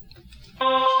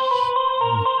Gentlemen,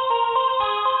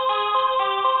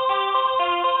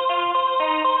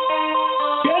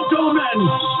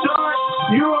 start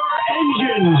your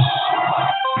engines.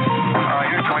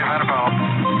 Houston, we've had a problem.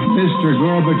 Mr.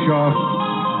 Gorbachev,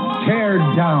 tear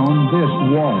down this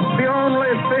wall. The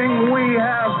only thing we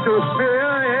have to fear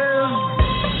is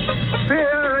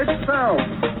fear itself.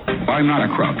 I'm not a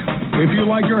crook. If you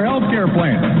like your health care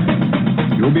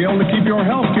plan, you'll be able to keep your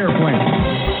health care plan.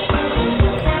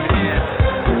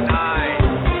 9,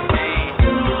 8,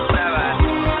 7,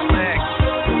 6,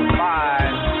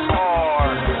 5,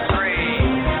 4, 3,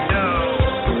 2,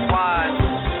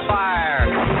 1, fire.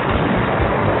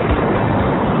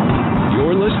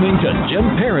 You're listening to Jim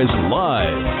Paris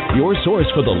Live, your source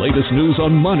for the latest news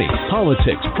on money,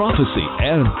 politics, prophecy,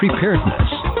 and preparedness.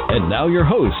 And now your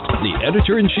host, the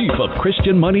editor-in-chief of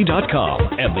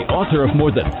ChristianMoney.com and the author of more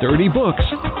than 30 books,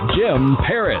 Jim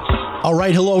Paris. All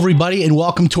right. Hello, everybody, and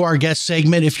welcome to our guest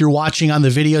segment. If you're watching on the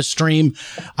video stream,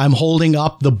 I'm holding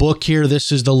up the book here.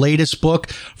 This is the latest book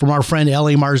from our friend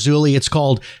L.A. Marzulli. It's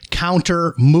called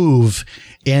Counter Move.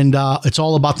 And it's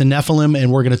all about the Nephilim,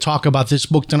 and we're going to talk about this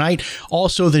book tonight.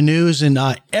 Also, the news and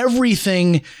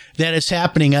everything that is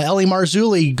happening. L.A.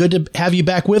 Marzulli, good to have you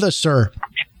back with us, sir.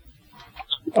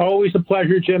 Always a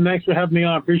pleasure, Jim. Thanks for having me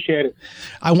on. Appreciate it.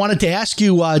 I wanted to ask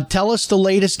you, tell us the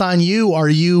latest on you. Are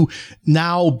you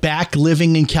now back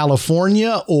living in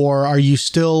California, or are you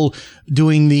still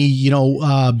doing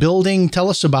the, building? Tell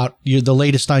us about the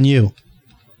latest on you.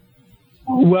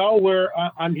 Well,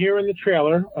 I'm here in the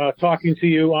trailer talking to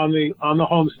you on the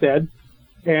homestead,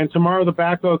 and tomorrow the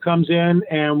backhoe comes in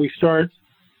and we start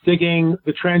digging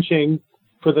the trenching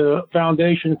for the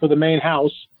foundation for the main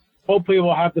house. Hopefully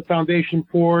we'll have the foundation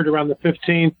poured around the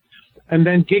 15th, and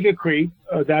then Gigacrete,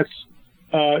 that's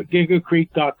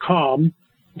gigacrete.com,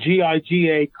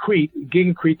 G-I-G-A Crete,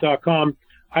 gigacrete.com.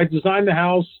 I designed the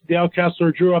house. Dale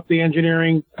Kessler drew up the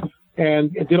engineering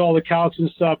and did all the calcs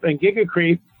and stuff, and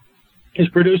Gigacrete is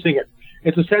producing it.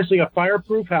 It's essentially a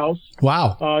fireproof house.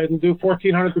 Wow. It'll do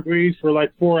 1,400 degrees for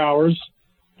like 4 hours.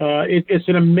 It's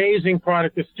an amazing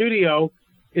product. The studio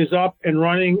is up and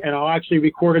running, and I'll actually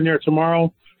record in there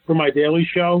tomorrow for my daily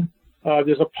show.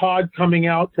 There's a pod coming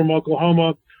out from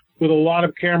Oklahoma with a lot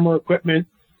of camera equipment,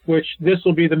 which this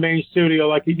will be the main studio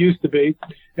like it used to be,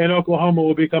 and Oklahoma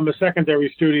will become a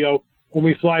secondary studio when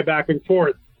we fly back and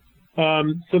forth.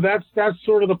 So that's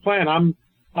sort of the plan.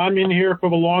 I'm in here for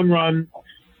the long run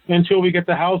until we get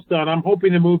the house done. I'm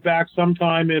hoping to move back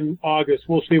sometime in August.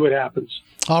 We'll see what happens.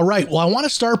 All right. Well, I want to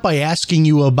start by asking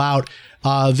you about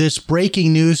this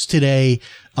breaking news today.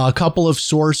 A couple of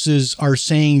sources are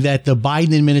saying that the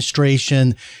Biden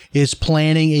administration is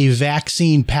planning a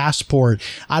vaccine passport.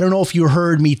 I don't know if you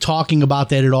heard me talking about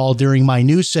that at all during my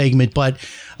news segment, but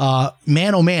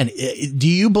man, oh man, do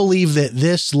you believe that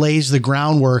this lays the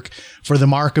groundwork for the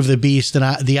mark of the beast?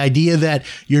 And the idea that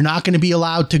you're not going to be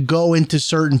allowed to go into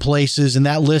certain places, and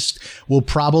that list will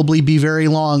probably be very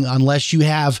long unless you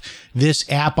have this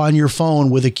app on your phone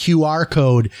with a QR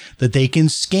code that they can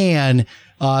scan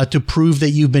to prove that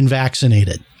you've been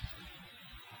vaccinated.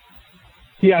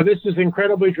 Yeah, this is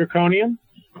incredibly draconian.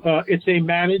 It's a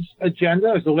managed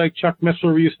agenda, as the late Chuck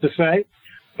Missler used to say.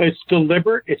 It's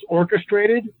deliberate. It's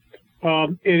orchestrated.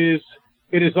 It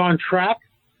is on track.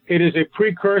 It is a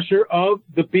precursor of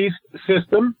the beast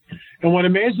system. And what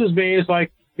amazes me is,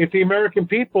 like, if the American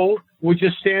people would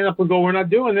just stand up and go, we're not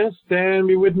doing this, then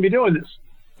we wouldn't be doing this.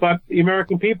 But the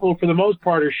American people, for the most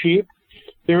part, are sheep.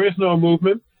 There is no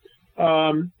movement.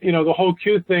 The whole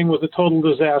Q thing was a total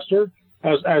disaster,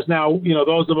 as now,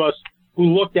 those of us who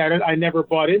looked at it, I never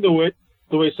bought into it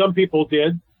the way some people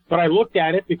did, but I looked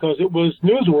at it because it was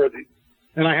newsworthy.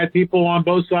 And I had people on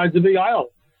both sides of the aisle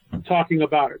talking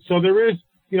about it. So there is,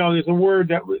 there's a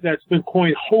word that's been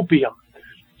coined, hopium.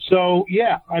 So,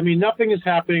 yeah, nothing is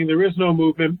happening. There is no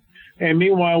movement. And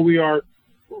meanwhile, we are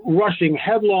rushing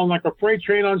headlong like a freight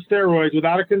train on steroids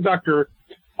without a conductor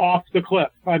off the cliff.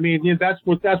 That's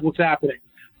what's happening.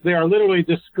 They are literally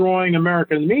destroying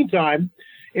America. In the meantime,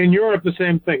 in Europe, the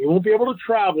same thing. You won't be able to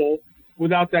travel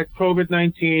without that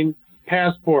COVID-19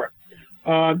 passport.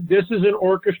 This is an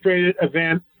orchestrated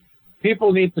event.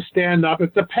 People need to stand up.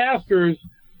 If the pastors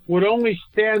would only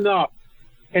stand up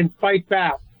and fight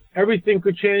back, everything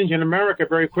could change in America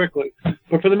very quickly.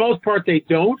 But for the most part, they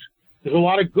don't. There's a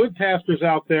lot of good pastors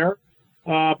out there,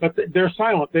 but they're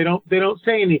silent. They don't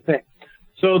say anything.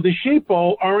 So the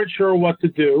sheeple aren't sure what to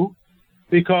do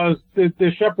because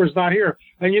the shepherd's not here.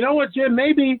 And you know what, Jim?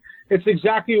 Maybe it's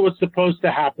exactly what's supposed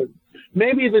to happen.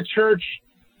 Maybe the church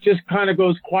just kind of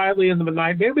goes quietly into the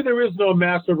night. Maybe there is no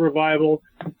massive revival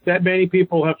that many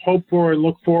people have hoped for and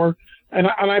looked for. And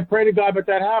I pray to God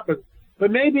that happens.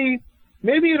 But maybe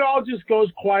it all just goes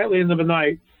quietly into the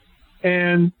night,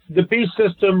 and the beast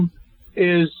system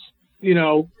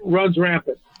runs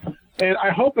rampant. And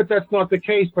I hope that's not the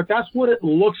case, but that's what it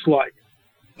looks like.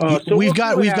 So we've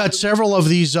got several of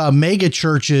these mega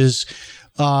churches,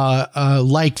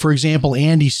 like, for example,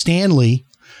 Andy Stanley,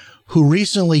 who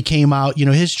recently came out.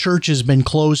 His church has been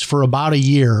closed for about a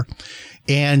year.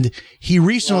 And he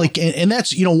recently, and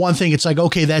that's, one thing. It's like,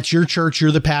 okay, that's your church.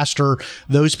 You're the pastor.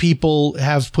 Those people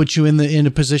have put you in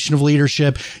a position of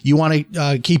leadership. You want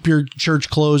to keep your church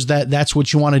closed. That's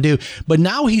what you want to do. But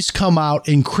now he's come out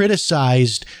and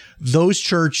criticized those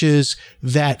churches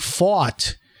that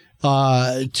fought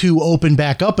to open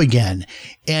back up again.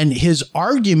 And his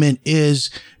argument is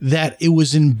that it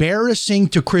was embarrassing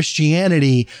to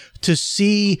Christianity to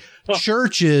see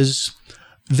churches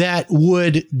that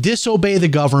would disobey the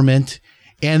government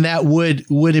and that would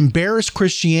embarrass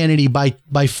Christianity by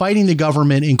fighting the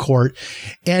government in court.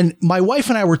 And my wife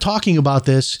and I were talking about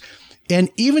this. And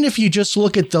even if you just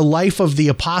look at the life of the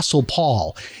Apostle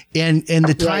Paul and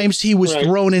the times he was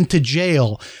thrown into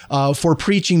jail for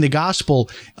preaching the gospel,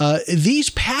 these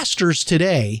pastors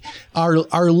today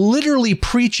are literally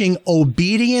preaching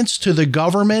obedience to the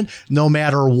government no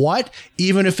matter what,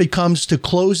 even if it comes to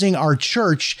closing our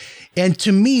church. And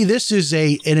to me, this is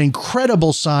an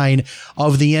incredible sign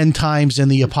of the end times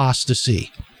and the apostasy.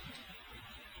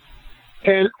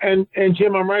 And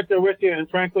Jim, I'm right there with you. And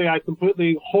frankly, I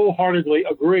completely, wholeheartedly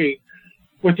agree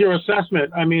with your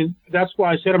assessment. I mean, that's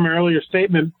why I said in my earlier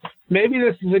statement, maybe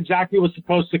this is exactly what's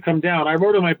supposed to come down. I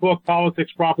wrote in my book,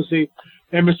 Politics, Prophecy,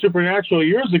 and the Supernatural,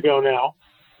 years ago now,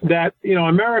 that,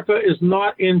 America is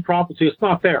not in prophecy. It's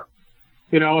not there.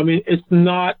 It's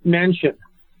not mentioned.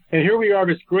 And here we are,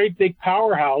 this great big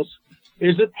powerhouse.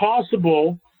 Is it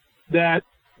possible that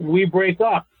we break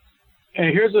up?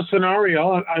 And here's a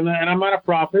scenario, and I'm not a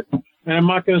prophet, and I'm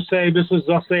not going to say this is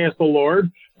thus saith the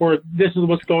Lord, or this is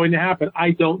what's going to happen.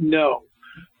 I don't know.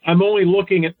 I'm only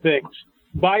looking at things.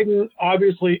 Biden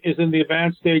obviously is in the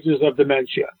advanced stages of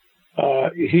dementia.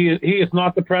 He is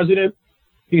not the president.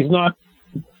 He's not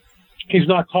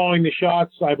calling the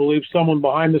shots. I believe someone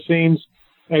behind the scenes,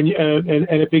 and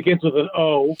it begins with an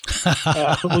O.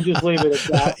 We'll just leave it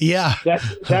at that. Yeah,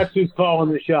 that's who's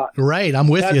calling the shots. Right, I'm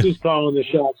with you. That's who's calling the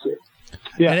shots here.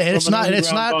 Yeah, and it's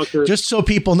not bunker. Just so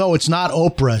people know, it's not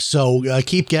Oprah. So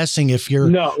keep guessing if your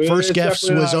first guess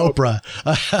was Oprah.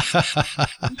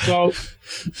 So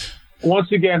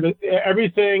once again,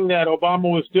 everything that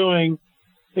Obama was doing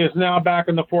is now back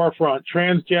in the forefront.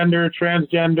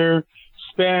 Transgender,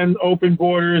 spend, open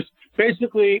borders,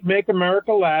 basically make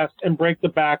America last and break the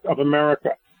back of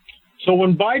America. So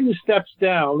when Biden steps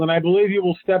down, and I believe he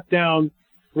will step down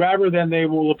rather than they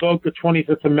will evoke the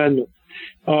 25th Amendment,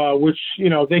 which,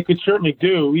 they could certainly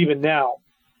do even now.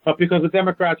 But because the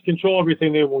Democrats control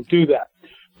everything, they won't do that.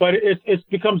 But it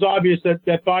becomes obvious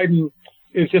that Biden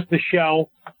is just a shell.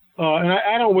 And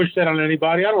I don't wish that on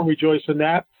anybody. I don't rejoice in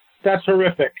that. That's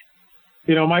horrific.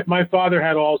 My father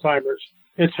had Alzheimer's.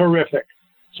 It's horrific.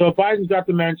 So if Biden's got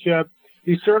dementia,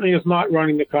 he certainly is not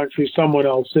running the country. Someone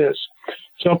else is.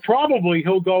 So probably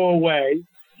he'll go away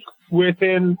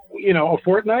within, a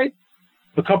fortnight,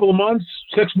 a couple of months,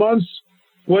 6 months,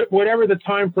 whatever the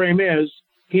time frame is.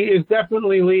 He is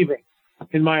definitely leaving,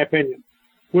 in my opinion,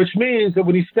 which means that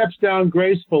when he steps down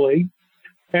gracefully,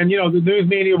 and, the news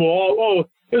media will,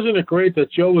 isn't it great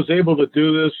that Joe was able to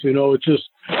do this?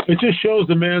 It just shows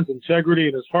the man's integrity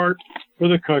and his heart for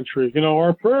the country.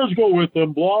 Our prayers go with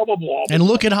him, blah, blah, blah. And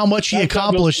look at how much he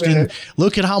accomplished in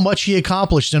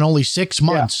only 6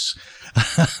 months.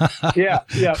 Yeah.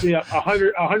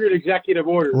 100 executive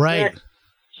orders. Right. Next.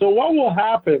 So what will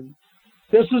happen?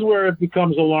 This is where it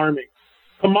becomes alarming.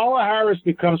 Kamala Harris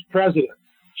becomes president.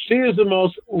 She is the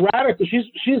most radical.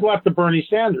 She's left to Bernie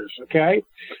Sanders. Okay.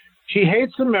 She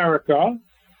hates America.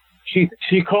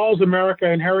 She calls America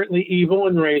inherently evil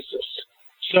and racist.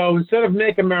 So instead of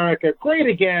make America great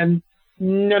again,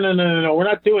 no, we're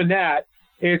not doing that.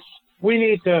 We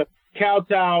need to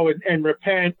kowtow and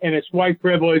repent, and it's white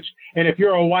privilege. And if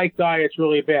you're a white guy, it's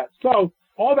really bad. So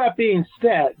all that being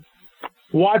said,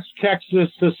 watch Texas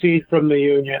secede from the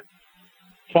Union,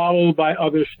 followed by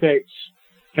other states,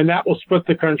 and that will split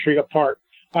the country apart.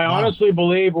 I honestly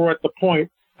believe we're at the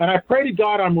point, and I pray to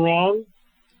God I'm wrong.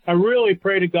 I really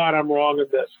pray to God I'm wrong in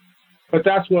this, but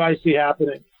that's what I see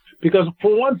happening. Because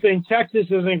for one thing, Texas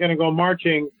isn't going to go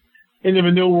marching into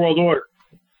the New World Order.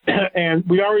 And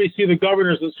we already see the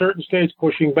governors in certain states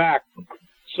pushing back.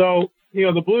 So,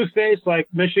 the blue states like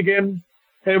Michigan,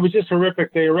 and it was just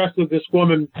horrific. They arrested this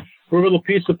woman for a little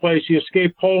pizza place. She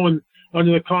escaped Poland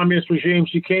under the communist regime.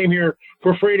 She came here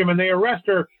for freedom, and they arrest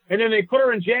her, and then they put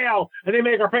her in jail, and they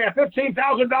make her pay a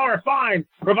 $15,000 fine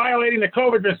for violating the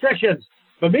COVID restrictions.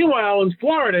 But meanwhile, in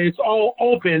Florida, it's all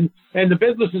open, and the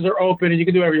businesses are open, and you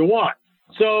can do whatever you want.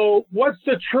 So what's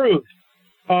the truth?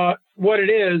 What it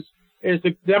is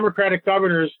the Democratic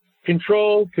governors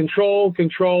control,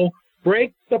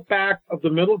 break the back of the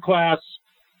middle class,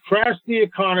 crash the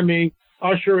economy,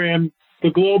 usher in the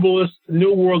globalist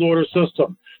New World Order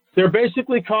system. They're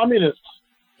basically communists.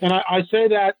 And I say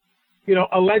that,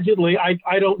 allegedly,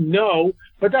 I don't know,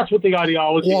 but that's what the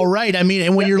ideology is. Well, right. I mean,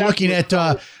 and when you're looking at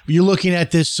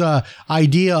this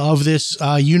idea of this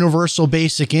universal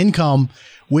basic income,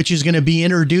 which is going to be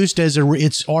introduced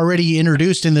it's already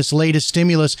introduced in this latest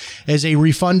stimulus as a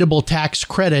refundable tax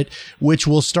credit, which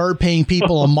will start paying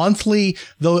people a monthly,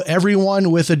 though everyone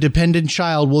with a dependent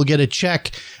child will get a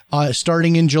check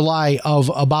starting in July of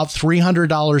about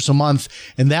 $300 a month.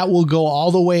 And that will go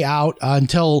all the way out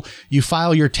until you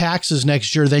file your taxes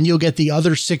next year. Then you'll get the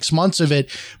other 6 months of it.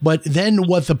 But then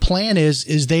what the plan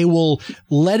is they will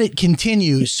let it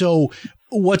continue. So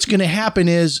what's going to happen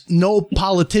is no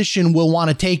politician will want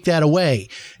to take that away.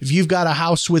 If you've got a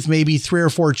house with maybe 3 or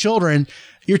 4 children,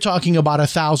 you're talking about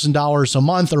 $1,000 a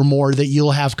month or more that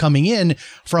you'll have coming in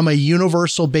from a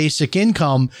universal basic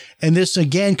income. And this,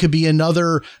 again, could be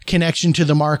another connection to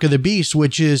the mark of the beast,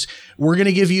 which is we're going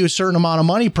to give you a certain amount of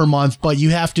money per month, but you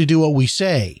have to do what we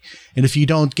say. And if you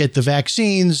don't get the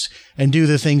vaccines and do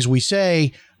the things we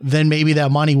say, then maybe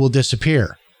that money will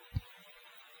disappear.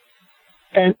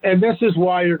 And this is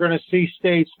why you're going to see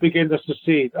states begin to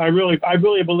secede. I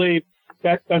really believe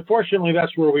that, unfortunately,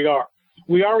 that's where we are.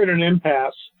 We are in an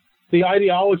impasse. The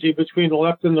ideology between the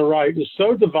left and the right is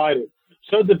so divided,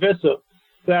 so divisive,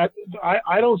 that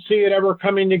I don't see it ever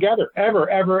coming together, ever.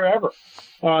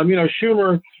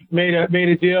 Schumer made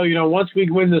a deal. Once we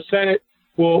win the Senate,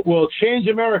 we'll change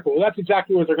America. Well, that's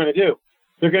exactly what they're going to do.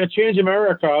 They're going to change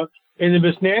America in the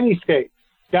Miss Nanny state.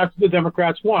 That's what the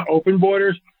Democrats want. Open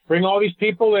borders. Bring all these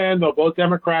people in. They'll vote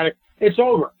Democratic. It's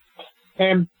over.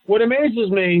 And what amazes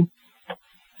me,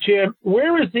 Jim,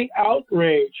 where is the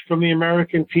outrage from the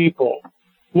American people?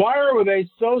 Why are they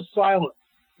so silent?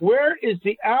 Where is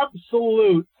the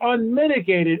absolute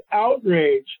unmitigated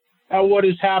outrage at what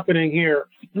is happening here?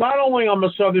 Not only on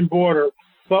the southern border,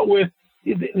 but with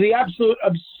the absolute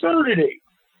absurdity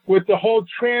with the whole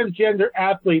transgender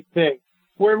athlete thing,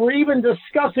 where we're even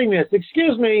discussing this.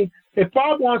 Excuse me, if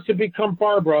Bob wants to become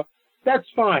Barbara, that's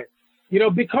fine.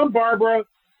 Become Barbara,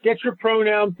 get your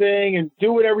pronoun thing, and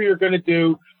do whatever you're going to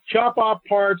do. Chop off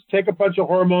parts, take a bunch of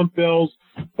hormone pills.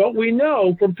 But we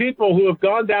know from people who have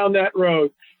gone down that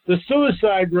road, the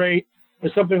suicide rate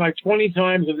is something like 20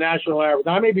 times the national average.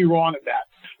 Now, I may be wrong at that,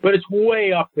 but it's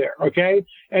way up there, okay?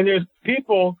 And there's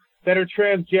people that are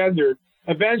transgendered.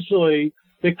 Eventually,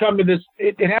 they come to this.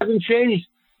 It hasn't changed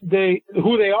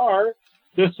who they are.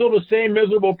 They're still the same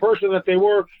miserable person that they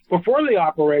were before the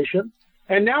operation.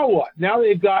 And now what? Now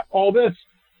they've got all this.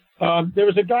 There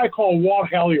was a guy called Walt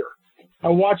Hellier. I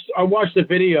watched the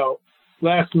video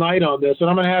last night on this, and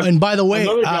I'm going to have. And by the way,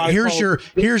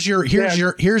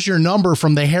 here's your number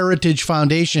from the Heritage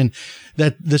Foundation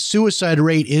that the suicide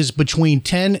rate is between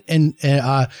 10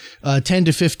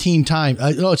 to 15 times.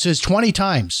 No, it says 20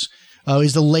 times.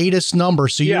 Is the latest number.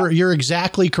 So you're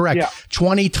exactly correct. Yeah.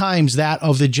 20 times that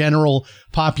of the general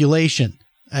population.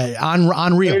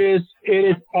 Unreal. It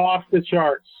is off the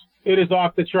charts. It is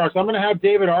off the charts. I'm going to have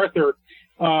David Arthur,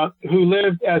 who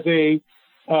lived as he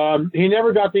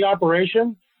never got the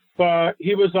operation, but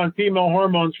he was on female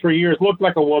hormones for years, looked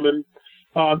like a woman,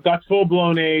 got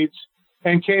full-blown AIDS,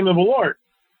 and came to the Lord.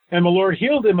 And the Lord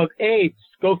healed him of AIDS.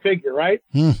 Go figure, right?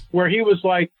 Where he was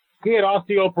like, he had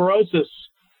osteoporosis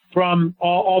from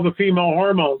all the female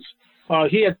hormones.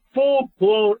 He had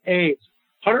full-blown AIDS,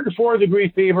 104-degree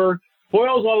fever,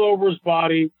 boils all over his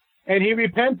body, and he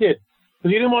repented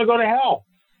because he didn't want to go to hell.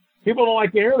 People don't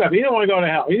like to hear that, but he didn't want to go to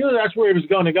hell. He knew that's where he was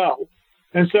going to go.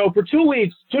 And so for 2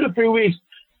 to 3 weeks,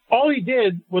 all he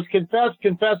did was confess.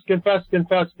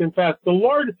 The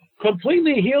Lord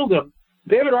completely healed him.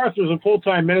 David Arthur is in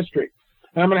full-time ministry.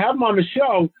 And I'm going to have him on the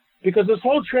show because this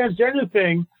whole transgender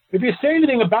thing, if you say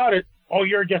anything about it, oh,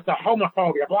 you're just a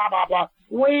homophobia, blah, blah, blah.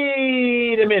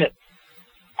 Wait a minute.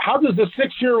 How does a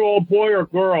 6-year-old boy or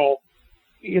girl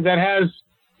that has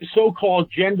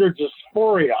so-called gender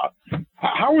dysphoria,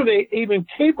 how are they even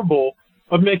capable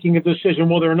of making a decision?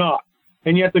 Well, they're not.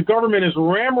 And yet the government is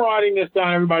ramrodding this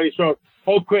down everybody's throat.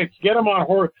 Oh, quick, get them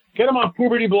on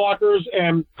puberty blockers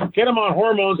and get them on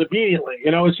hormones immediately.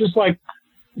 It's just like,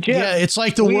 Jim, Yeah, it's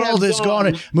like the we world have is gone.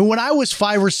 I mean, when I was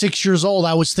 5 or 6 years old,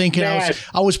 I was thinking I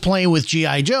was playing with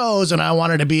GI Joes, and I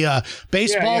wanted to be a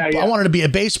baseball. I wanted to be a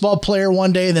baseball player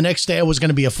one day. The next day, I was going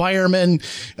to be a fireman.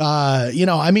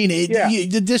 I mean,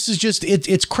 this is just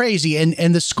it's crazy,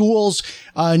 and the schools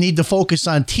need to focus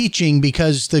on teaching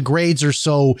because the grades are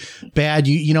so bad.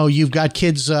 You've got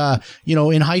kids,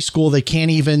 in high school that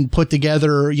can't even put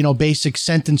together, basic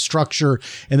sentence structure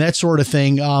and that sort of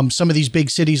thing. Some of these big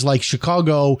cities like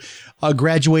Chicago,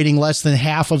 graduating less than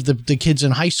half of the kids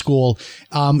in high school.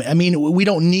 I mean, we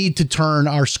don't need to turn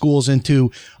our schools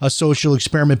into a social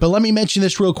experiment. But let me mention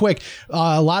this real quick.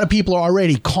 A lot of people are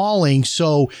already calling,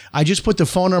 so I just put the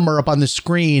phone number up on the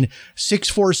screen,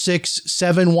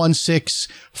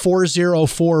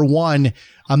 646-716-4041.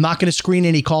 I'm not going to screen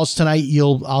any calls tonight.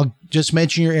 I'll just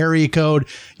mention your area code.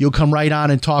 You'll come right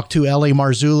on and talk to L.A.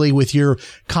 Marzulli with your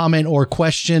comment or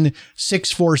question,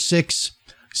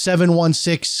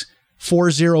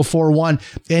 646-716-4041.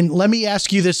 And let me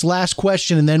ask you this last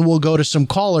question, and then we'll go to some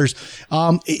callers.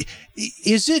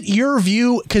 Is it your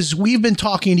view, because we've been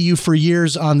talking to you for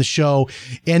years on the show,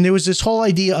 and there was this whole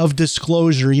idea of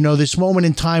disclosure, this moment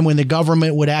in time when the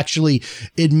government would actually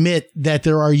admit that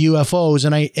there are UFOs.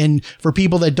 And for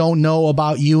people that don't know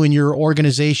about you and your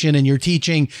organization and your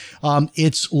teaching,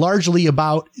 it's largely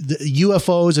about the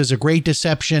UFOs as a great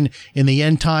deception in the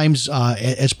end times,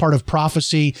 as part of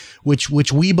prophecy, which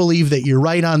we believe that you're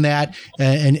right on that,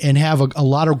 and have a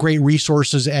lot of great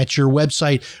resources at your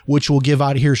website, which we'll give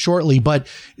out here shortly. But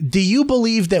do you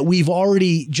believe that we've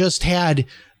already just had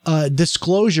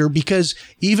disclosure? Because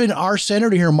even our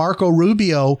senator here, Marco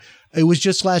Rubio, it was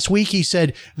just last week, he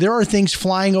said, there are things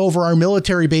flying over our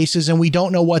military bases and we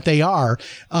don't know what they are.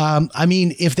 I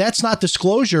mean, if that's not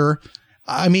disclosure,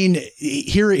 I mean,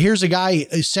 here's a guy,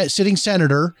 a sitting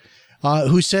senator,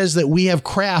 who says that we have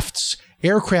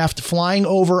aircraft flying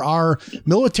over our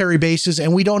military bases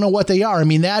and we don't know what they are. I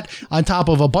mean, that on top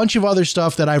of a bunch of other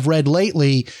stuff that I've read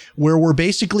lately where we're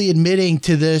basically admitting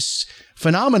to this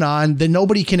phenomenon that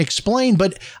nobody can explain,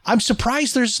 but I'm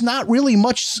surprised there's not really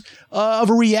much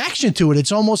of a reaction to it.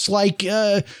 It's almost like,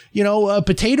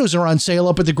 potatoes are on sale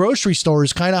up at the grocery store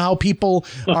is kind of how people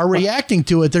are reacting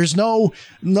to it. There's no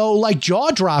like jaw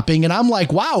dropping. And I'm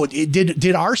like, wow,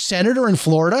 did our senator in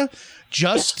Florida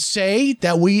just say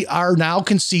that we are now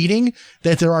conceding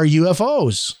that there are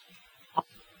UFOs?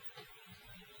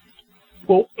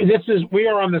 Well, we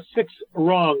are on the sixth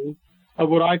rung of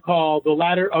what I call the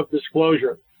ladder of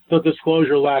disclosure, the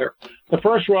disclosure ladder. The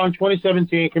first rung,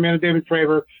 2017, Commander David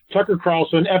Fravor, Tucker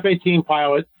Carlson, F-18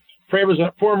 pilot. Fravor's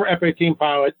a former F-18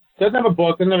 pilot. Doesn't have a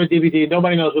book, doesn't have a DVD.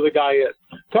 Nobody knows who the guy is.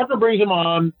 Tucker brings him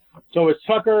on. So it's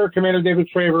Tucker, Commander David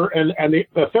Fravor, and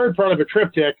the third part of a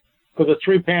triptych, because the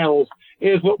 3 panels,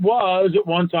 is what was at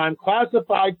one time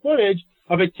classified footage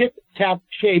of a tic-tac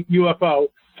shaped UFO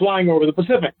flying over the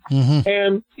Pacific. Mm-hmm.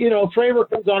 And, Fravor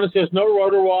comes on and says, no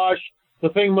rotor wash. The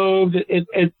thing moved.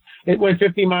 It went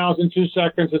 50 miles in 2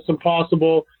 seconds. It's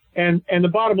impossible. And the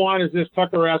bottom line is this.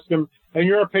 Tucker asked him, in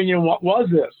your opinion, what was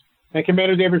this? And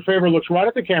Commander David Fravor looks right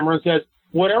at the camera and says,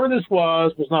 whatever this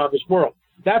was not of this world.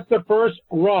 That's the first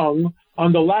rung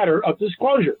on the ladder of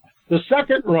disclosure. The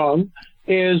second rung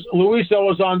is Luis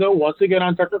Elizondo, once again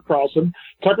on Tucker Carlson.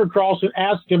 Tucker Carlson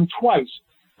asked him twice,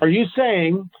 are you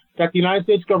saying that the United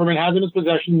States government has in its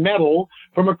possession metal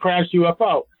from a crashed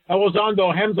UFO?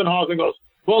 Elizondo hems and haws and goes,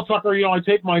 well, Tucker, I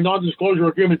take my non-disclosure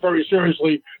agreement very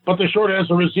seriously, but the short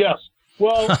answer is yes.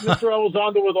 Well, Mr.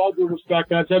 Elizondo, with all due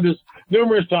respect, and I've said this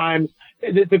numerous times,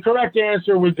 the correct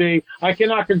answer would be, I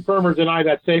cannot confirm or deny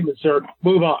that statement, sir.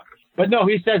 Move on. But no,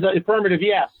 he says affirmative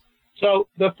yes. So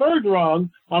the third rung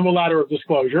on the ladder of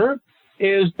disclosure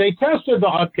is they tested the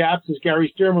hubcaps, as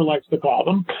Gary Stearman likes to call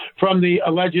them, from the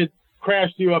alleged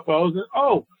crashed UFOs. And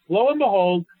lo and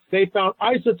behold, they found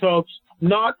isotopes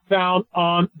not found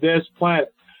on this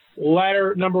planet.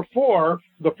 Ladder number 4,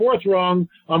 the fourth rung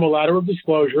on the ladder of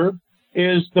disclosure,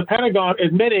 is the Pentagon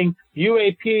admitting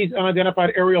UAP's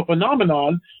unidentified aerial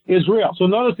phenomenon is real. So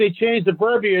notice they changed the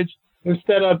verbiage.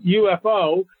 Instead of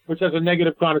UFO, which has a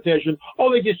negative connotation,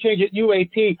 they just changed it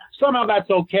UAP. Somehow that's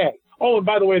okay. And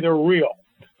by the way, they're real.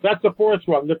 That's the fourth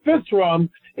rung. The fifth rung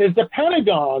is the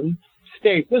Pentagon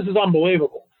states, this is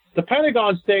unbelievable. The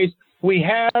Pentagon states we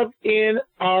have in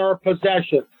our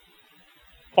possession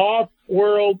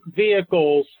off-world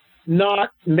vehicles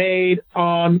not made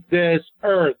on this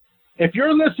earth. If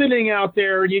you're listening out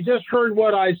there and you just heard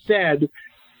what I said,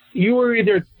 you are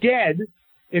either dead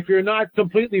if you're not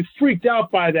completely freaked out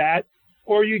by that,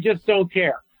 or you just don't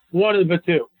care. One of the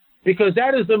two. Because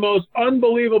that is the most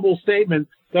unbelievable statement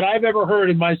that I've ever heard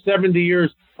in my 70 years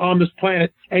on this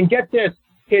planet. And get this,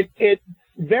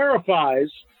 verifies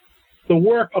the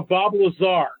work of Bob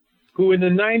Lazar, who in the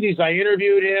 90s, I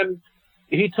interviewed him.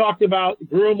 He talked about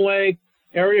Groom Lake,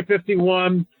 Area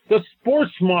 51, the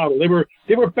sports model.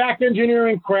 They were back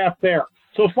engineering craft there.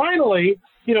 So finally,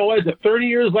 what is it, 30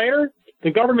 years later,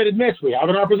 the government admits we have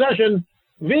in our possession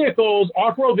vehicles,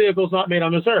 off-road vehicles not made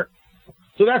on this earth.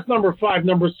 So that's number 5.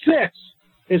 Number 6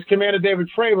 is Commander David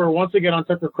Fravor, once again on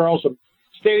Tucker Carlson,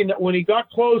 stating that when he got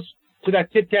close to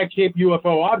that Tit Tat Cape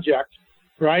UFO object,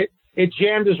 right, it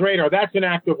jammed his radar. That's an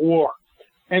act of war.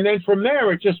 And then from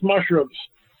there, it just mushrooms.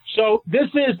 So this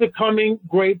is the coming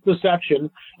great deception.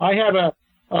 I have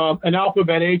an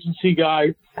alphabet agency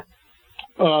guy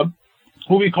who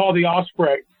we call the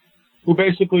Osprey, who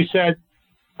basically said,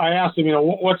 I asked him,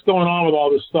 what's going on with all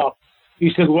this stuff?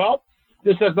 He said, well,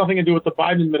 this has nothing to do with the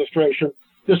Biden administration.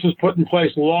 This was put in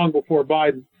place long before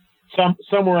Biden.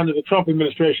 Somewhere under the Trump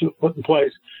administration was put in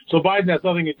place. So Biden has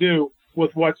nothing to do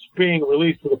with what's being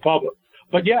released to the public.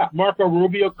 But yeah, Marco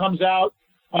Rubio comes out.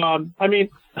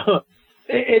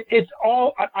 It's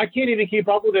all, I can't even keep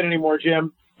up with it anymore,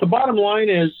 Jim. The bottom line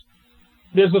is,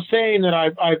 there's a saying that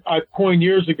I've coined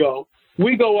years ago.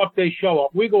 We go up, they show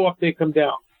up. We go up, they come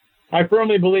down. I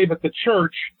firmly believe that the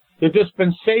church, the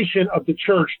dispensation of the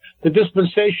church, the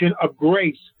dispensation of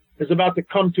grace is about to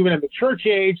come to an end. The church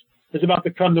age is about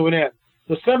to come to an end.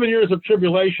 The 7 years of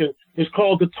tribulation is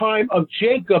called the time of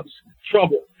Jacob's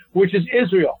trouble, which is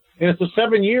Israel. And it's the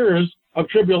 7 years of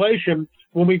tribulation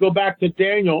when we go back to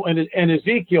Daniel and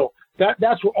Ezekiel.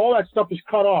 That's where all that stuff is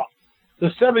cut off.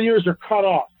 The 7 years are cut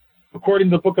off, according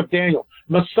to the book of Daniel.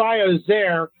 Messiah is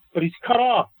there, but he's cut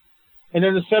off. And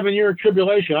then the 7 year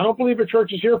tribulation. I don't believe the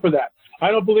church is here for that.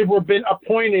 I don't believe we've been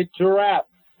appointed to wrath.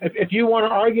 If you want to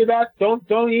argue that, don't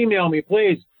email me,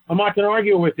 please. I'm not going to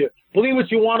argue with you. Believe what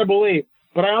you want to believe.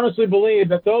 But I honestly believe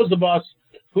that those of us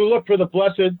who look for the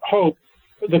blessed hope,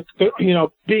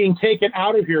 being taken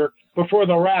out of here before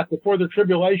the wrath, before the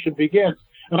tribulation begins.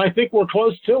 And I think we're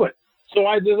close to it. So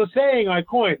there's a saying I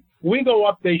coined, we go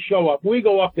up, they show up. We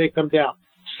go up, they come down.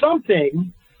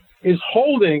 Something is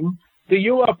holding the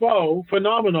UFO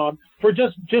phenomenon for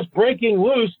just breaking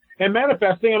loose and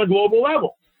manifesting on a global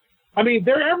level. I mean,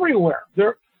 they're everywhere.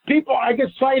 I get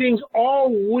sightings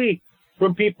all week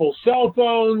from people's cell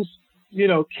phones,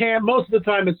 most of the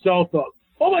time it's cell phones.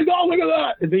 Oh my God, look at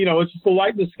that. And, it's just a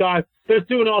light in the sky. They're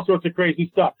doing all sorts of crazy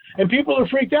stuff. And people are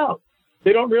freaked out.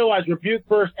 They don't realize rebuke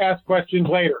first, ask questions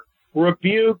later.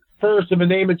 Rebuke first in the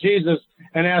name of Jesus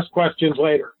and ask questions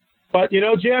later. But,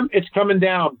 Jim, it's coming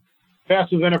down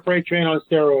faster than a freight train on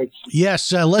steroids.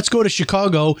 Yes, let's go to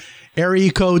Chicago,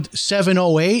 area code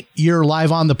 708. You're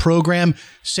live on the program.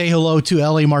 Say hello to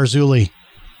L.A. Marzulli.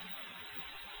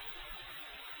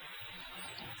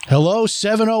 Hello,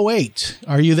 708.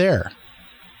 Are you there?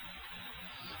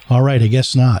 All right, I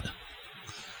guess not.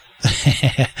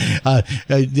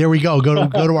 There we go. Go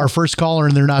to our first caller,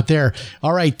 and they're not there.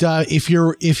 All right. If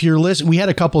you're listening, we had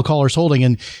a couple of callers holding,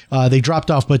 and they dropped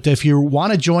off. But if you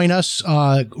want to join us,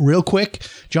 real quick,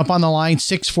 jump on the line.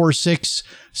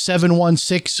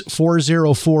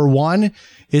 646-716-4041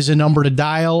 is a number to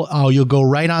dial. You'll go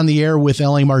right on the air with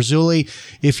L.A. Marzulli.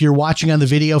 If you're watching on the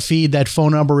video feed, that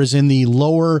phone number is in the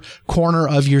lower corner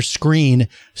of your screen.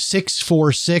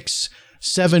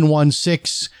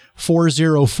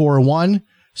 646-716-4041,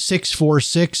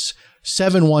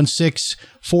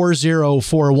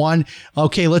 646-716-4041.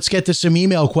 Okay, let's get to some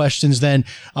email questions then.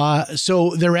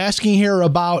 So they're asking here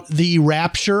about the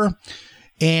rapture,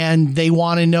 and they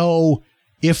want to know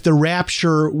if the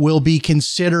rapture will be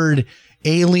considered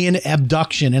alien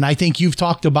abduction. And I think you've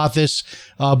talked about this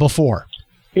before.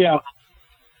 Yeah,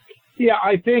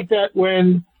 I think that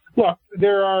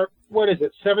there are,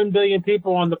 7 billion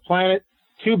people on the planet.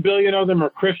 2 billion of them are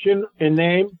Christian in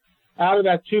name. Out of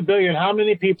that 2 billion, how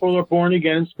many people are born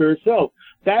again and spirit-filled?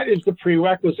 That is the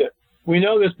prerequisite. We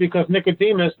know this because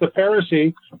Nicodemus, the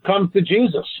Pharisee, comes to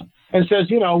Jesus and says,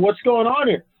 what's going on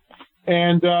here?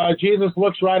 And Jesus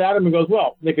looks right at him and goes,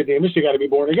 well, Nicodemus, you got to be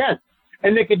born again.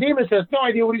 And Nicodemus has no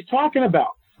idea what he's talking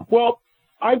about. Well,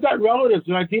 I've got relatives,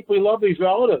 and I deeply love these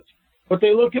relatives. But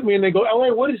they look at me and they go,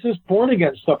 L.A., what is this born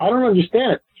again stuff? I don't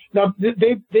understand it. Now,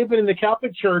 they've been in the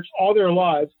Catholic Church all their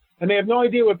lives, and they have no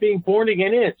idea what being born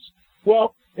again is.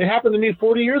 Well, it happened to me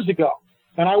 40 years ago,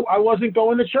 and I wasn't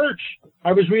going to church.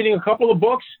 I was reading a couple of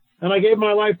books, and I gave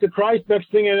my life to Christ. Next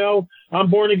thing I know, I'm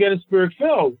born again and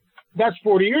spirit-filled. That's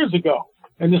 40 years ago,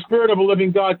 and the Spirit of a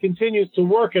living God continues to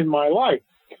work in my life.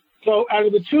 So out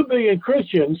of the 2 billion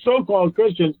Christians, so-called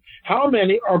Christians, how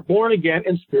many are born again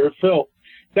and spirit-filled?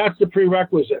 That's the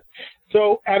prerequisite.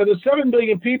 So out of the 7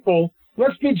 billion people,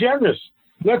 let's be generous.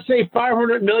 Let's say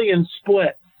 500 million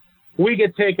split. We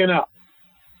get taken up.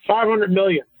 500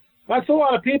 million. That's a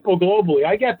lot of people globally.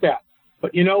 I get that.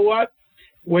 But you know what?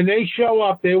 When they show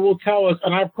up, they will tell us,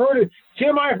 and I've heard it.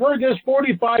 Jim, I heard this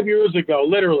 45 years ago,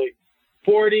 literally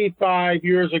 45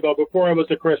 years ago, before I was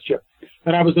a Christian,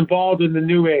 and I was involved in the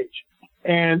New Age.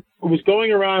 And it was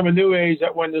going around the New Age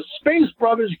that when the Space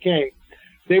Brothers came,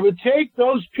 they would take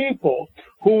those people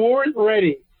who weren't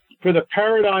ready for the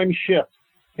paradigm shift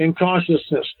in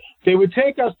consciousness. They would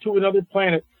take us to another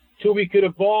planet till we could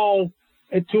evolve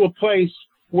to a place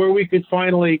where we could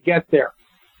finally get there.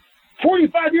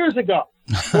 45 years ago,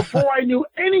 before I knew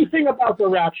anything about the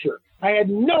rapture. I had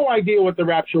no idea what the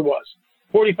rapture was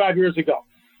 45 years ago.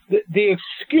 The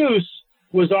excuse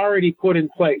was already put in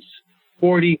place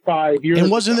 45 years ago.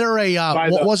 And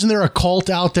wasn't there a cult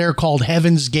out there called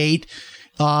Heaven's Gate?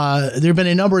 There have been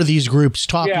a number of these groups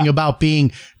talking about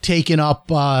being taken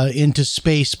up into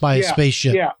space by a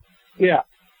spaceship. Yeah.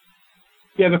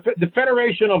 The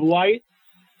Federation of Light,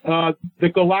 the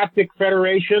Galactic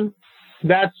Federation,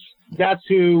 that's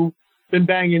who been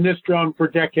banging this drum for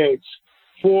decades.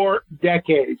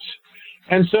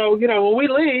 And so, when we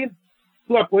leave,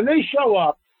 look, when they show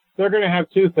up, they're going to have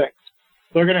two things.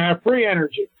 They're going to have free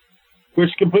energy, which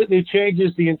completely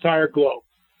changes the entire globe.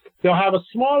 They'll have a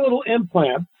small little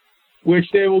implant, which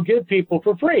they will give people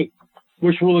for free,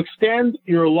 which will extend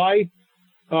your life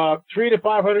 300 to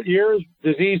 500 years,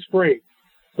 disease-free.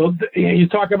 So you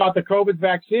talk about the COVID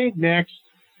vaccine, next.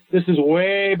 This is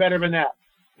way better than that.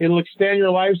 It'll extend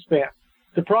your lifespan.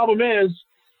 The problem is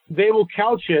they will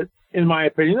couch it, in my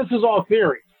opinion. This is all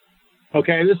theory.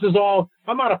 Okay, this is all,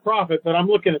 I'm not a prophet, but I'm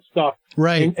looking at stuff.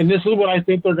 Right. And this is what I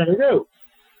think they're going to do.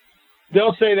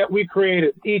 They'll say that we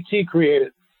created, ET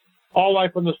created all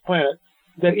life on this planet,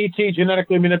 that ET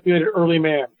genetically manipulated early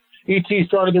man. ET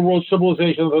started the world's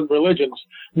civilizations and religions.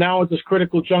 Now at this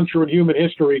critical juncture in human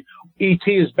history, ET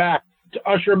is back to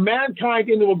usher mankind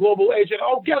into a global age. And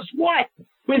oh, guess what?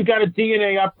 We've got a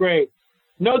DNA upgrade.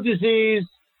 No disease.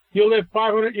 You'll live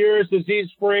 500 years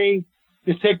disease-free.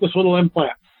 Just take this little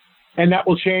implant, and that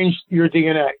will change your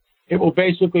DNA. It will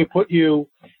basically put you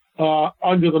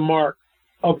under the mark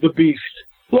of the beast.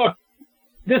 Look,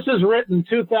 this is written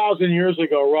 2,000 years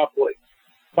ago, roughly,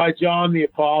 by John the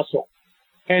Apostle.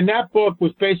 And that book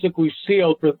was basically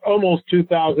sealed for almost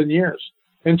 2,000 years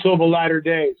until the latter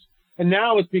days. And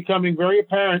now it's becoming very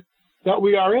apparent that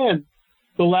we are in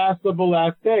the last of the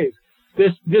last days.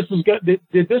 This is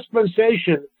the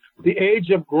dispensation, the age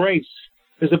of grace,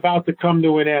 is about to come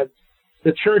to an end.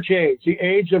 The church age, the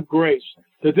age of grace,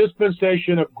 the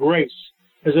dispensation of grace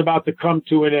is about to come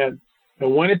to an end.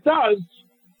 And when it does,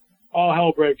 all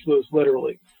hell breaks loose,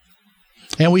 literally.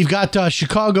 And we've got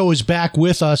Chicago is back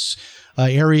with us,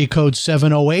 area code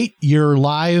 708. You're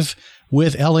live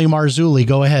with L.A. Marzulli.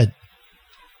 Go ahead.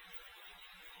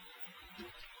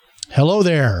 Hello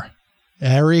there.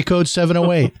 Area code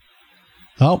 708.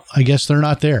 Oh, I guess they're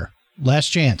not there. Last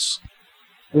chance.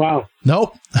 Wow.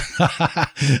 Nope.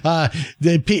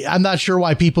 I'm not sure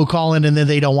why people call in and then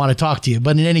they don't want to talk to you.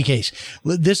 But in any case,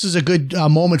 this is a good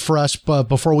moment for us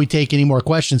before we take any more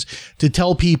questions to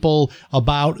tell people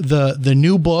about the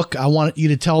new book. I want you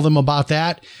to tell them about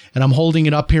that. And I'm holding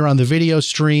it up here on the video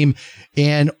stream.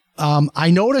 And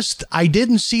I noticed I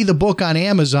didn't see the book on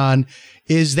Amazon.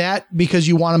 Is that because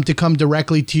you want them to come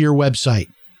directly to your website?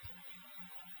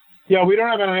 Yeah, we don't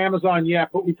have it on Amazon yet,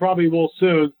 but we probably will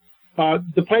soon.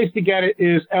 The place to get it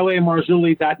is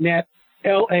lamarzulli.net,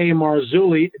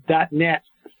 lamarzulli.net.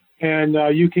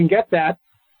 And you can get that.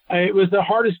 It was the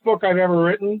hardest book I've ever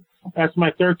written. That's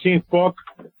my 13th book.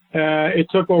 It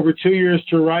took over 2 years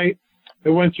to write. It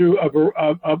went through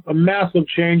a massive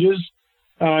changes.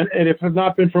 And if it had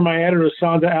not been for my editor,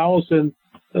 Sonda Allison,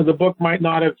 the book might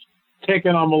not have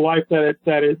taken on the life that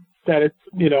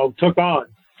it took on.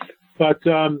 But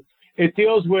it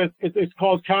deals with, it's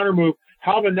called Countermove,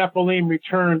 how the Nephilim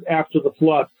returned after the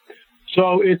flood.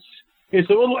 So it's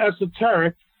a little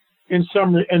esoteric in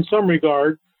some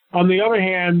regard. On the other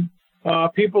hand,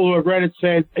 people who have read it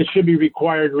say it should be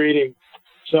required reading.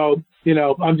 So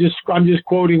I'm just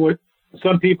quoting what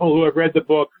some people who have read the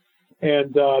book,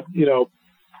 and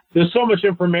there's so much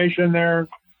information there.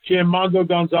 Jim Mondo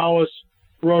Gonzalez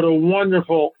wrote a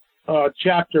wonderful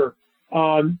chapter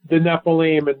on the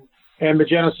Nephilim and the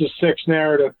Genesis 6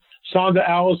 narrative. Sonda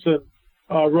Allison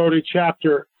wrote a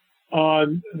chapter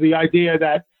on the idea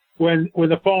that when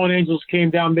the fallen angels came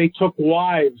down, they took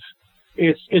wives.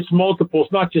 It's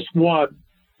multiples, not just one.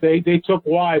 They took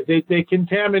wives. They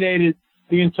contaminated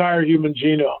the entire human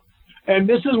genome. And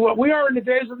this is what we are in the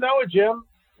days of Noah, Jim.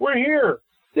 We're here.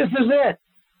 This is it.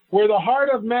 Where the heart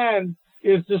of man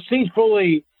is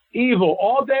deceitfully evil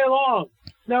all day long.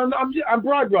 Now, I'm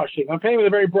broad brushing. I'm painting with a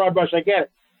very broad brush. I get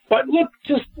it. But look,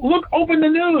 open the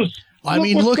news. I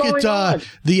mean, look at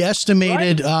the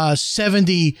estimated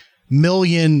 70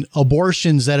 million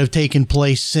abortions that have taken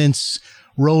place since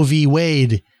Roe v.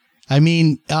 Wade. I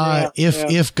mean,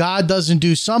 if God doesn't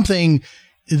do something,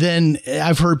 then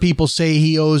I've heard people say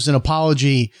he owes an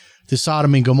apology to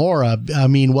Sodom and Gomorrah. I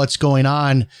mean, what's going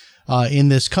on in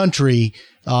this country?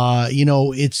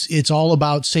 It's all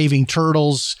about saving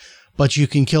turtles, but you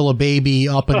can kill a baby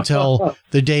up until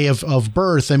the day of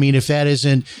birth. I mean, if that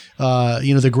isn't,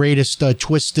 the greatest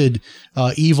twisted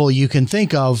evil you can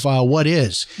think of, what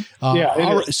is?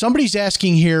 Somebody's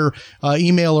asking here,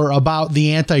 emailer, about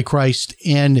the Antichrist,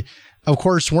 and of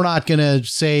course, we're not going to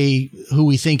say who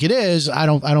we think it is. I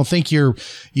don't think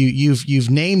you've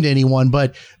named anyone,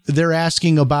 but they're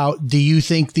asking about, do you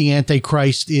think the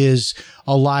Antichrist is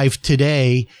alive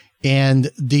today?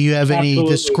 And do you have any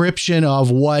description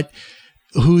of not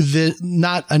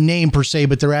a name per se,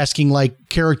 but they're asking like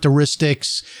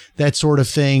characteristics, that sort of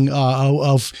thing,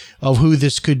 of who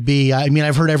this could be? I mean,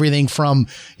 I've heard everything from,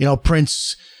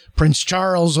 Prince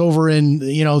Charles over in,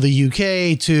 the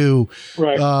UK to,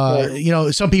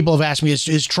 some people have asked me,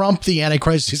 is Trump the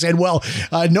Antichrist? He said, well,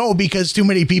 no, because too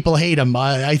many people hate him.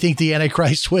 I think the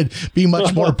Antichrist would be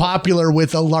much more popular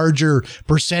with a larger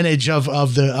percentage of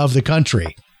the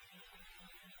country.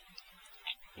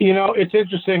 It's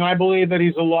interesting. I believe that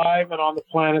he's alive and on the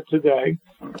planet today.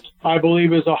 I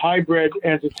believe he's a hybrid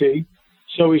entity,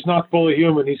 so he's not fully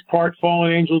human. He's part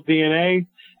fallen angel DNA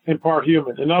and part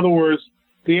human. In other words,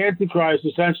 the Antichrist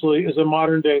essentially is a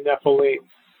modern-day Nephilim.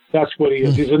 That's what he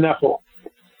is. He's a Nephil.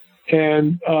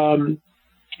 And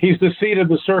he's the seed of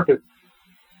the serpent.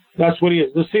 That's what he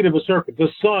is, the seed of the serpent,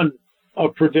 the son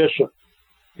of perdition.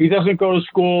 He doesn't go to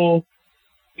school.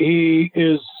 He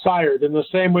is sired in the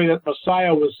same way that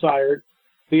Messiah was sired.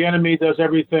 The enemy does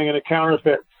everything in a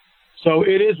counterfeit. So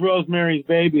it is Rosemary's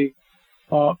baby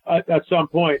at some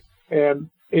point,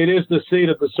 and it is the seed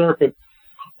of the serpent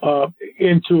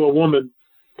into a woman.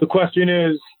 The question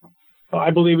is, I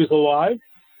believe he's alive,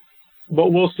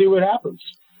 but we'll see what happens.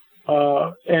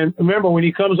 And remember, when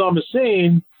he comes on the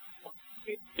scene,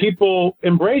 people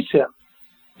embrace him.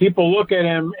 People look at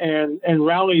him and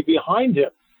rally behind him.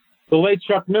 The late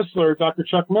Chuck Missler, Dr.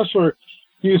 Chuck Missler,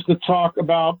 used to talk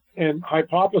about and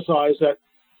hypothesize that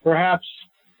perhaps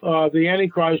the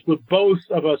Antichrist would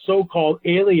boast of a so-called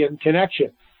alien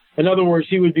connection. In other words,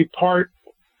 he would be part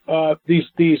of these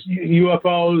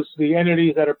UFOs, the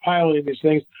entities that are piloting these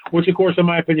things, which, of course, in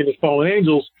my opinion, is fallen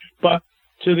angels. But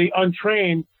to the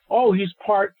untrained,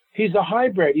 he's a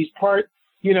hybrid. He's part,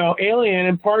 alien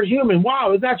and part human.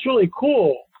 Wow, that's really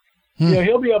cool.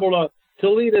 He'll be able to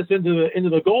lead us into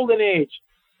the golden age.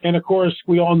 And of course,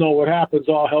 we all know what happens.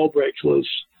 All hell breaks loose.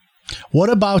 What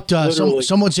about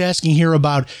someone's asking here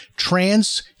about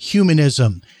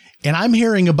transhumanism? And I'm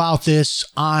hearing about this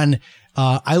on,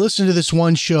 I listened to this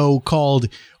one show called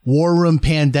War Room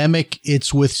Pandemic.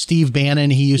 It's with Steve Bannon.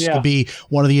 He used to be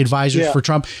one of the advisors for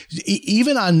Trump.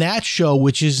 Even on that show,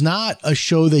 which is not a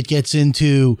show that gets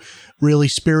into really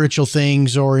spiritual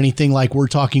things or anything like we're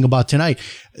talking about tonight,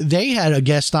 they had a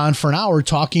guest on for an hour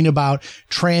talking about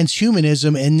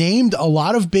transhumanism and named a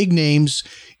lot of big names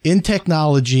in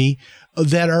technology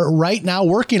that are right now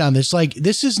working on this. Like,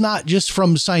 this is not just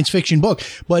from science fiction book,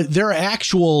 but there are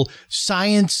actual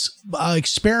science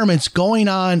experiments going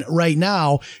on right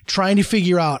now trying to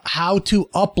figure out how to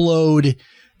upload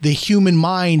the human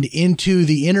mind into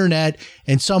the internet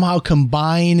and somehow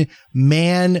combine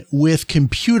man with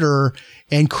computer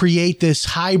and create this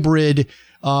hybrid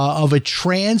of a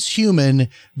transhuman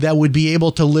that would be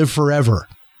able to live forever.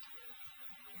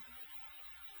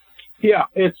 Yeah,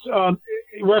 it's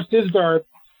Russ Disgard,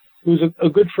 who's a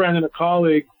good friend and a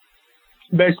colleague,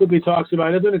 basically talks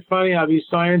about, isn't it funny how these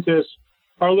scientists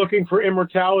are looking for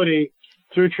immortality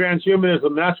through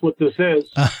transhumanism? That's what this is.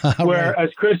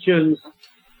 Whereas Christians,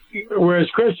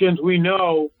 we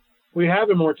know we have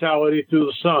immortality through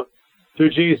the Son, through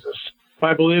Jesus,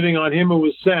 by believing on him who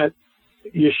was sent,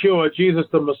 Yeshua, Jesus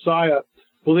the Messiah,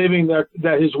 believing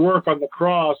that his work on the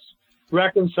cross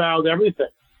reconciled everything.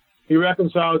 He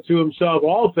reconciled to himself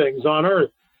all things on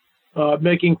earth,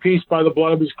 making peace by the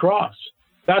blood of his cross.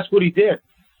 That's what he did,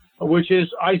 which is,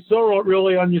 I still don't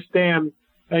really understand.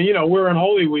 And, we're in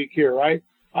Holy Week here, right?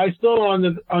 I still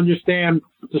don't understand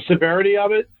the severity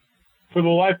of it. For the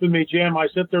life of me, Jim, I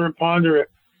sit there and ponder it.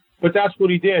 But that's what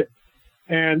he did.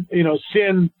 And,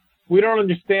 sin, we don't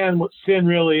understand what sin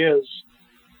really is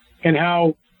and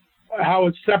how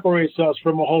it separates us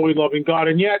from a holy, loving God.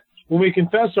 And yet, when we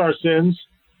confess our sins,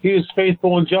 he is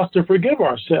faithful and just to forgive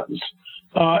our sins.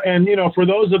 And, for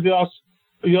those of us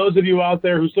those of you out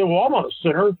there who say, well, I'm not a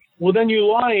sinner, well, then you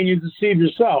lie and you deceive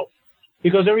yourself,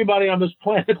 because everybody on this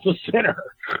planet's a sinner.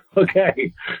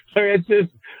 Okay? I mean, it's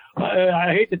just,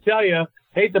 I hate to tell you,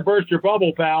 hate to burst your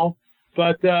bubble, pal,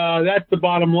 but that's the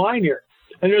bottom line here.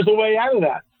 And there's a way out of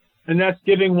that, and that's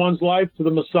giving one's life to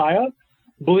the Messiah,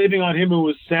 believing on him who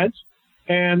was sent,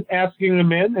 and asking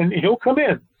him in, and he'll come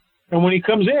in. And when he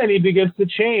comes in, he begins to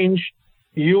change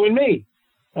you and me.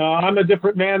 I'm a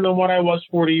different man than what I was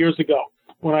 40 years ago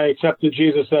when I accepted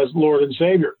Jesus as Lord and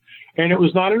Savior. And it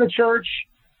was not in a church.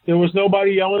 There was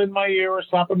nobody yelling in my ear or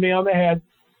slapping me on the head.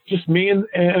 Just me and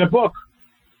a book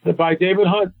by David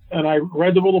Hunt. And I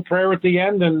read the little prayer at the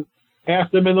end and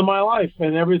asked him into my life.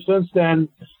 And ever since then,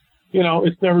 you know,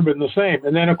 it's never been the same.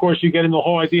 And then, of course, you get in the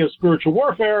whole idea of spiritual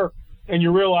warfare, and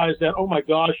you realize that, oh, my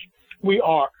gosh, we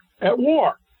are at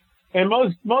war. And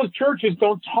most churches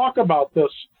don't talk about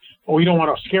this. Oh, you don't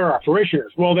want to scare our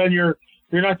parishioners. Well, then you're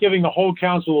not giving the whole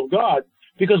counsel of God,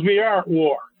 because we are at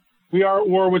war. We are at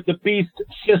war with the beast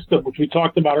system, which we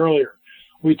talked about earlier.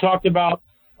 We talked about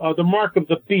the mark of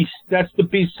the beast. That's the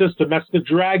beast system. That's the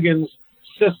dragon's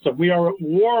system. We are at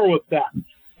war with that.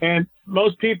 And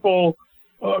most people,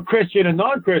 Christian and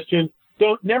non-Christian,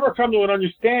 never come to an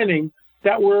understanding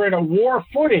that we're in a war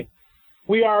footing.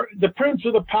 We are the prince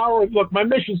of the power. Look, my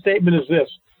mission statement is this: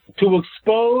 to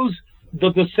expose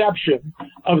the deception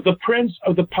of the prince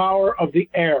of the power of the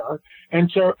air, and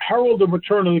to herald the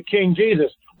return of the King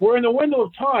Jesus. We're in the window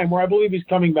of time where I believe he's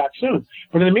coming back soon.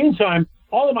 But in the meantime,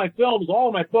 all of my films, all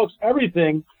of my books,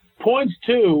 everything points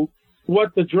to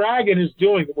what the dragon is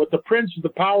doing, what the prince of the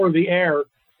power of the air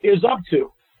is up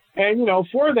to. And, you know,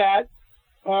 for that,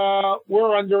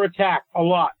 we're under attack a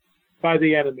lot by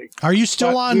the enemy. Are you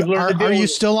still on? Are you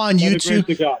still on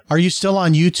YouTube? Are you still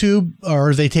on YouTube, or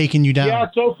are they taking you down? Yeah,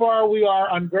 so far we are.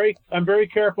 I'm very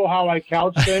careful how I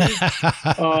couch things.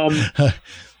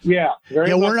 Yeah,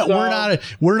 we're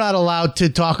not allowed to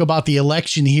talk about the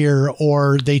election here,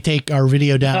 or they take our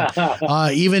video down.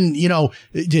 Even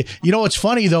what's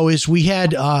funny though is we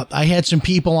had I had some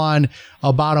people on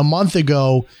about a month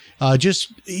ago,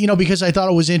 just because I thought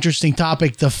it was an interesting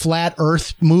topic, the flat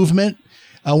Earth movement.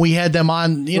 We had them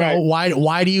on, right.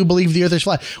 Why do you believe the earth is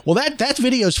flat? Well, that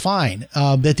video is fine,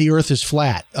 that the earth is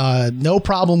flat. No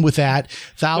problem with that.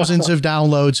 Thousands of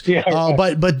downloads. Yeah,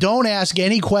 right. But don't ask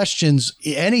any questions,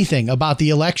 anything about the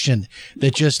election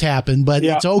that just happened. But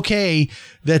It's okay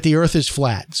that the earth is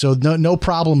flat. So no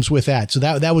problems with that. So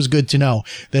that was good to know,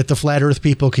 that the flat earth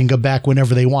people can go back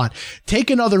whenever they want. Take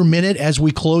another minute as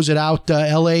we close it out,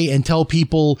 LA, and tell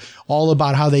people all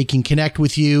about how they can connect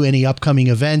with you, any upcoming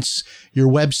events, your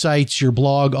websites, your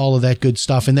blog, all of that good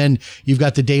stuff. And then you've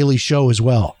got the daily show as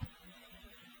well.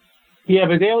 Yeah,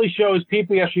 the daily show is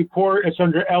PPS Report. It's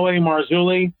under L.A.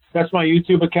 Marzulli. That's my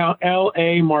YouTube account,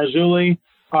 L.A. Marzulli.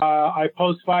 I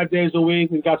post 5 days a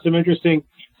week. We've got some interesting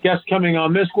guests coming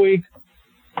on this week.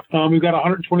 We've got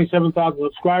 127,000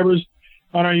 subscribers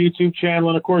on our YouTube channel.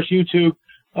 And, of course, YouTube,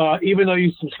 even though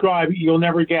you subscribe, you'll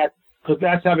never get, because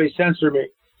that's how they censor me.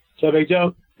 So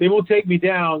they will take me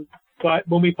down. But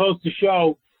when we post a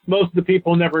show, most of the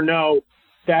people never know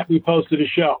that we posted a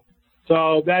show.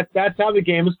 So that's how the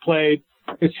game is played.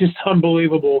 It's just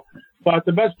unbelievable. But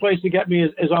the best place to get me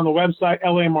is on the website,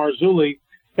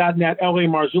 lamarzulli.net,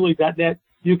 lamarzulli.net.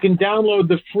 You can download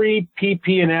the free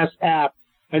PP&S app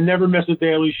and never miss a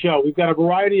daily show. We've got a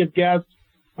variety of guests.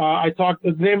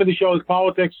 The name of the show is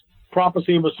Politics,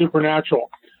 Prophecy, and the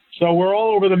Supernatural. So we're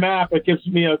all over the map. It gives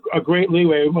me a great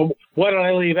leeway. What did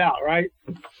I leave out, right?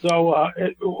 So,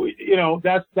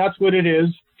 that's what it is.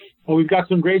 Well, we've got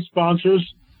some great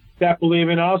sponsors that believe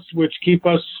in us, which keep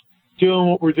us doing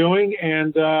what we're doing.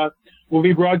 And we'll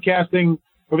be broadcasting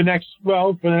for the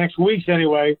next weeks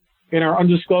anyway, in our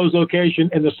undisclosed location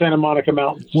in the Santa Monica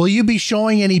Mountains. Will you be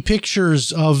showing any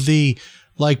pictures of the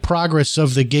progress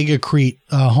of the Gigacrete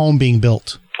home being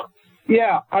built?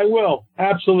 Yeah, I will.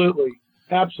 Absolutely.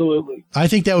 Absolutely. I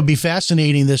think that would be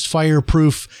fascinating, this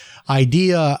fireproof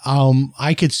idea.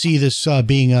 I could see this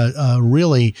being a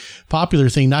really popular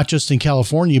thing, not just in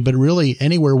California, but really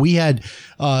anywhere. We had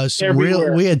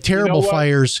terrible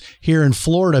fires here in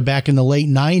Florida back in the late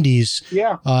 90s.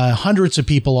 Yeah. Hundreds of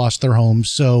people lost their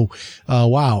homes. So,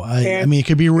 wow. I mean, it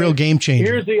could be a real game changer.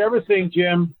 Here's the other thing,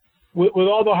 Jim. With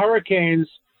all the hurricanes,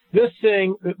 this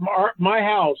thing, my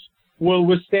house will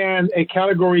withstand a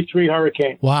Category 3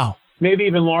 hurricane. Wow. Maybe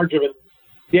even larger than.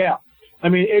 Yeah. I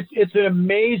mean, it's an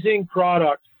amazing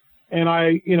product, and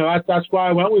that's why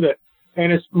I went with it.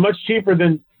 And it's much cheaper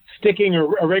than sticking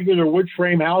a regular wood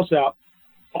frame house out.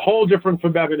 A whole different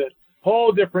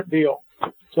whole different deal.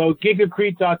 So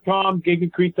gigacrete.com,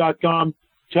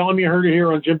 Tell him you heard it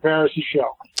here on Jim Paris'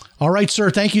 show. All right, sir.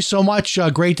 Thank you so much.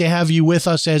 Great to have you with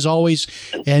us as always.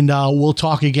 And we'll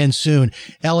talk again soon.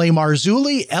 L.A.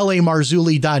 Marzulli,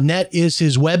 lamarzulli.net is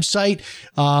his website.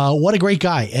 What a great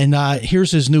guy. And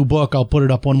here's his new book. I'll put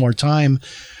it up one more time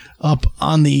up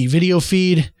on the video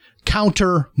feed.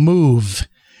 Counter Move.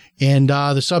 And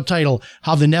the subtitle,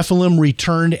 How the Nephilim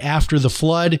Returned After the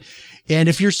Flood. And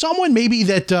if you're someone maybe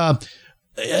that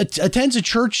attends a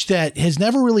church that has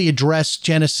never really addressed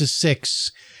Genesis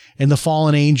 6 and the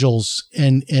fallen angels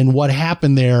and what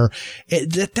happened there,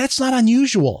 that's not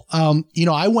unusual.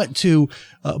 I went to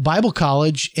Bible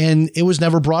college and it was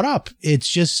never brought up.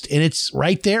 It's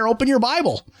right there. Open your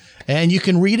Bible and you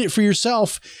can read it for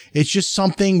yourself. It's just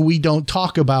something we don't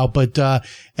talk about. But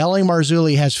L.A.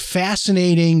 Marzulli has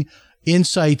fascinating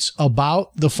insights about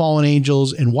the fallen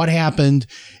angels and what happened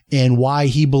and why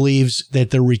he believes that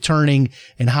they're returning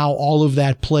and how all of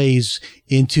that plays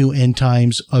into end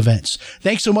times events.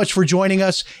 Thanks so much for joining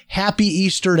us. Happy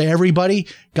Easter to everybody.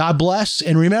 God bless.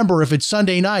 And remember, if it's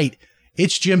Sunday night,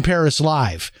 it's Jim Paris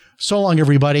Live. So long,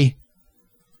 everybody.